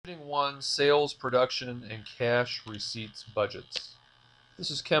1 Sales, Production, and Cash Receipts Budgets.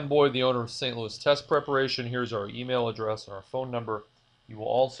 This is Ken Boyd, the owner of St. Louis Test Preparation. Here's our email address and our phone number. You will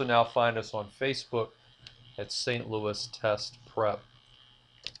also now find us on Facebook at St. Louis Test Prep.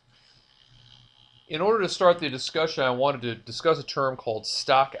 In order to start the discussion, I wanted to discuss a term called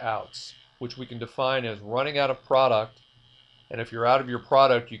stockouts, which we can define as running out of product, and if you're out of your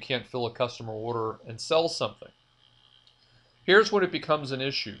product, you can't fill a customer order and sell something. Here's when it becomes an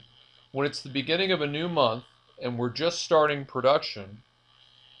issue. When it's the beginning of a new month and we're just starting production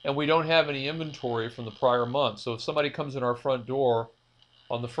and we don't have any inventory from the prior month. So if somebody comes in our front door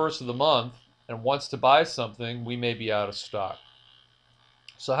on the first of the month and wants to buy something, we may be out of stock.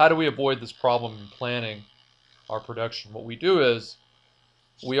 So how do we avoid this problem in planning our production? What we do is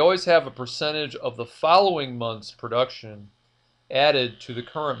we always have a percentage of the following month's production added to the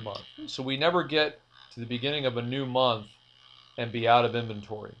current month. So we never get to the beginning of a new month and be out of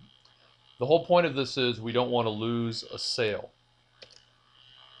inventory. The whole point of this is we don't want to lose a sale.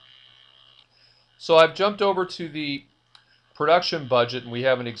 So I've jumped over to the production budget and we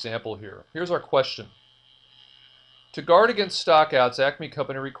have an example here. Here's our question. To guard against stockouts, Acme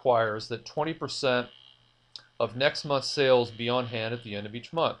Company requires that 20% of next month's sales be on hand at the end of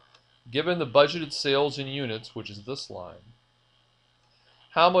each month. Given the budgeted sales in units, which is this line,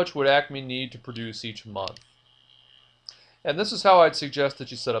 how much would Acme need to produce each month? And this is how I'd suggest that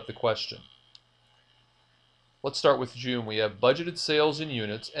you set up the question. Let's start with June. We have budgeted sales in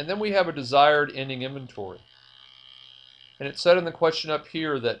units, and then we have a desired ending inventory. And it said in the question up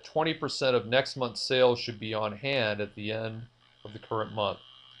here that 20% of next month's sales should be on hand at the end of the current month.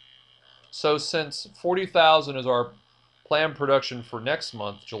 So since 40,000 is our planned production for next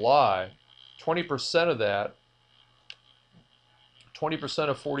month, July, 20% of that, 20%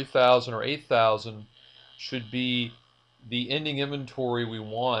 of 40,000 or 8,000 should be the ending inventory we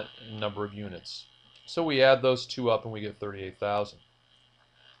want in number of units. So we add those two up and we get 38,000.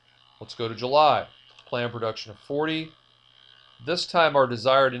 Let's go to July. Planned production of 40. This time our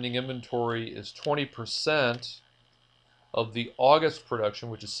desired ending inventory is 20% of the August production,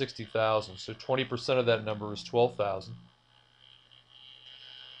 which is 60,000. So 20% of that number is 12,000.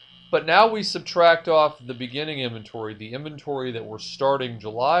 But now we subtract off the beginning inventory, the inventory that we're starting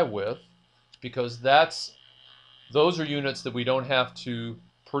July with, because those are units that we don't have to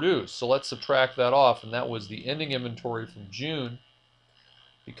produce. So let's subtract that off, and that was the ending inventory from June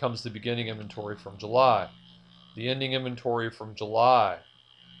becomes the beginning inventory from July. The ending inventory from July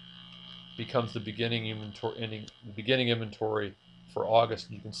becomes the beginning inventory for August.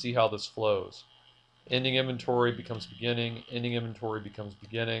 And you can see how this flows. Ending inventory becomes beginning, ending inventory becomes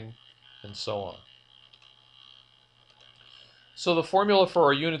beginning, and so on. So the formula for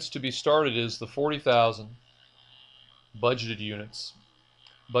our units to be started is the 40,000 budgeted units,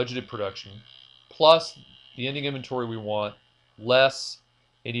 budgeted production, plus the ending inventory we want, less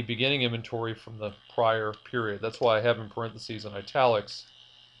any beginning inventory from the prior period. That's why I have in parentheses and italics,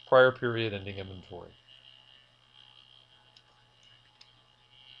 prior period ending inventory.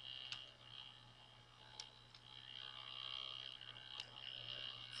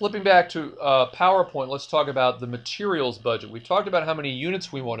 Flipping back to PowerPoint, let's talk about the materials budget. We've talked about how many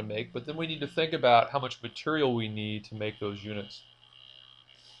units we want to make, but then we need to think about how much material we need to make those units.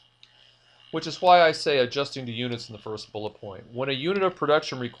 Which is why I say adjusting to units in the first bullet point. When a unit of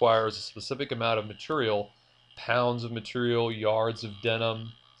production requires a specific amount of material, pounds of material, yards of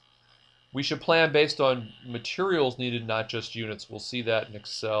denim, we should plan based on materials needed, not just units. We'll see that in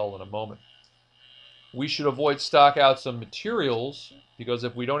Excel in a moment. We should avoid stockouts on materials, because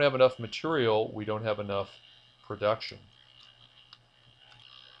if we don't have enough material, we don't have enough production.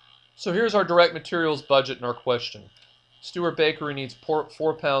 So here's our direct materials budget and our question. Stewart Bakery needs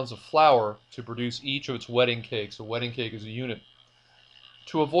 4 pounds of flour to produce each of its wedding cakes. A wedding cake is a unit.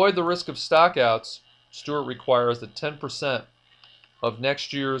 To avoid the risk of stockouts, Stewart requires that 10% of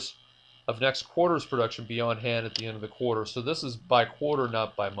next quarter's production be on hand at the end of the quarter. So this is by quarter,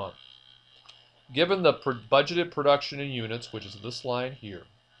 not by month. Given the budgeted production in units, which is this line here,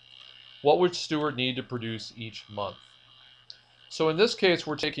 what would Stewart need to produce each month? So in this case,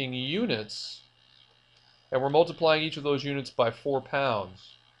 we're taking units and we're multiplying each of those units by 4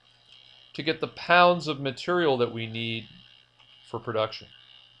 pounds to get the pounds of material that we need for production.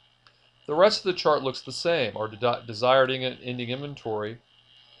 The rest of the chart looks the same. Our desired ending inventory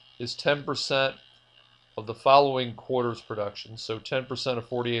is 10% of the following quarter's production. So 10% of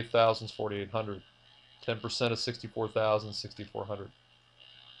 48,000 is 4,800. 10% of 64,000 is 6,400.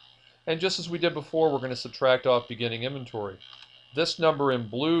 And just as we did before, we're going to subtract off beginning inventory. This number in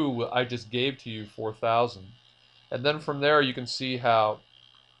blue I just gave to you, 4,000. And then from there you can see how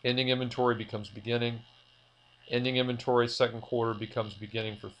Ending inventory becomes beginning. Ending inventory second quarter becomes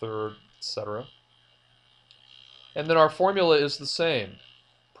beginning for third, etc. And then our formula is the same.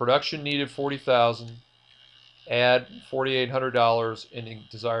 Production needed 40,000, add $4,800 in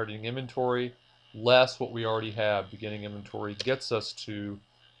desired ending inventory, less what we already have. Beginning inventory gets us to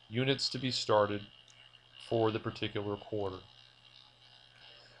units to be started for the particular quarter.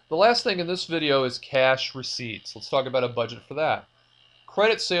 The last thing in this video is cash receipts. Let's talk about a budget for that.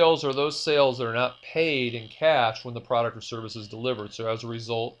 Credit sales are those sales that are not paid in cash when the product or service is delivered. So as a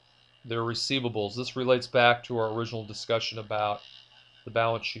result, they're receivables. This relates back to our original discussion about the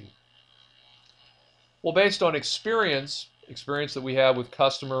balance sheet. Well, based on experience that we have with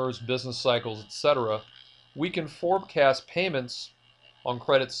customers, business cycles, etc., we can forecast payments on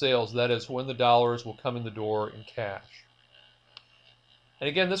credit sales. That is, when the dollars will come in the door in cash. And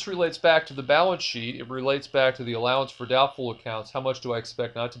again, this relates back to the balance sheet. It relates back to the allowance for doubtful accounts. How much do I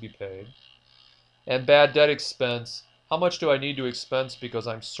expect not to be paid? And bad debt expense. How much do I need to expense because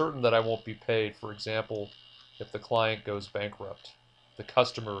I'm certain that I won't be paid? For example, if the client goes bankrupt, the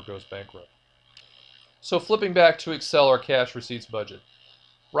customer goes bankrupt. So flipping back to Excel, our cash receipts budget.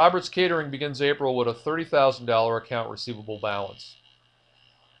 Robert's Catering begins April with a $30,000 account receivable balance.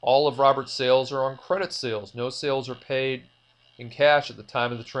 All of Robert's sales are on credit sales. No sales are paid in cash at the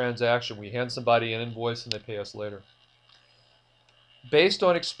time of the transaction. We hand somebody an invoice and they pay us later. Based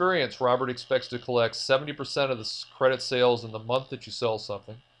on experience, Robert expects to collect 70% of the credit sales in the month that you sell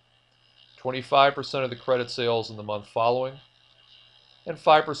something, 25% of the credit sales in the month following, and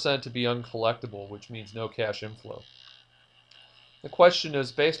 5% to be uncollectible, which means no cash inflow. The question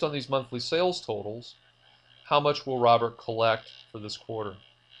is, based on these monthly sales totals, how much will Robert collect for this quarter?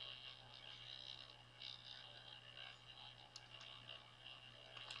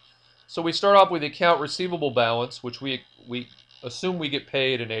 So we start off with the account receivable balance, which we assume we get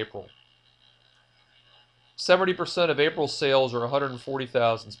paid in April. 70% of April's sales, or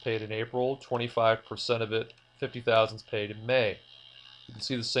 140,000, is paid in April. 25% of it, 50,000, is paid in May. You can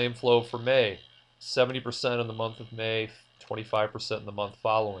see the same flow for May. 70% in the month of May, 25% in the month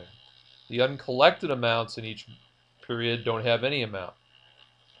following. The uncollected amounts in each period don't have any amount.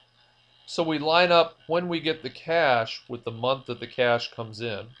 So we line up when we get the cash with the month that the cash comes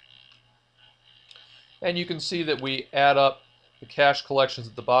in. And you can see that we add up the cash collections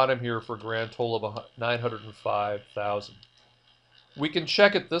at the bottom here for a grand total of $905,000. We can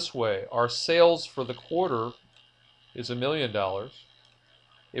check it this way. Our sales for the quarter is $1 million.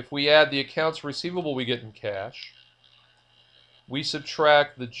 If we add the accounts receivable we get in cash, we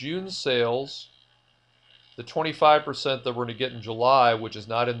subtract the June sales, the 25% that we're going to get in July, which is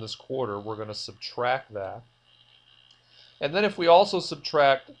not in this quarter, we're going to subtract that. And then if we also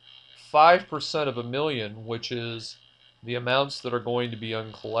subtract 5% of $1 million, which is the amounts that are going to be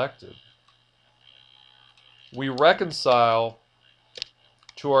uncollected, we reconcile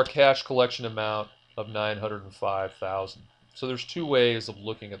to our cash collection amount of $905,000. So there's two ways of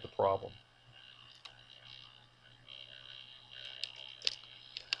looking at the problem.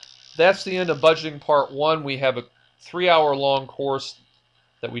 That's the end of budgeting part 1. We have a 3-hour-long course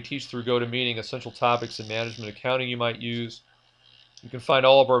that we teach through GoToMeeting, essential topics in management accounting you might use. You can find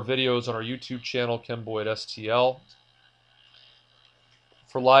all of our videos on our YouTube channel, Ken Boyd STL.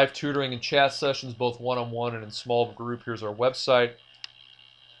 For live tutoring and chat sessions, both one-on-one and in small group, here's our website,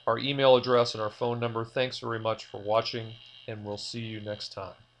 our email address, and our phone number. Thanks very much for watching, and we'll see you next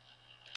time.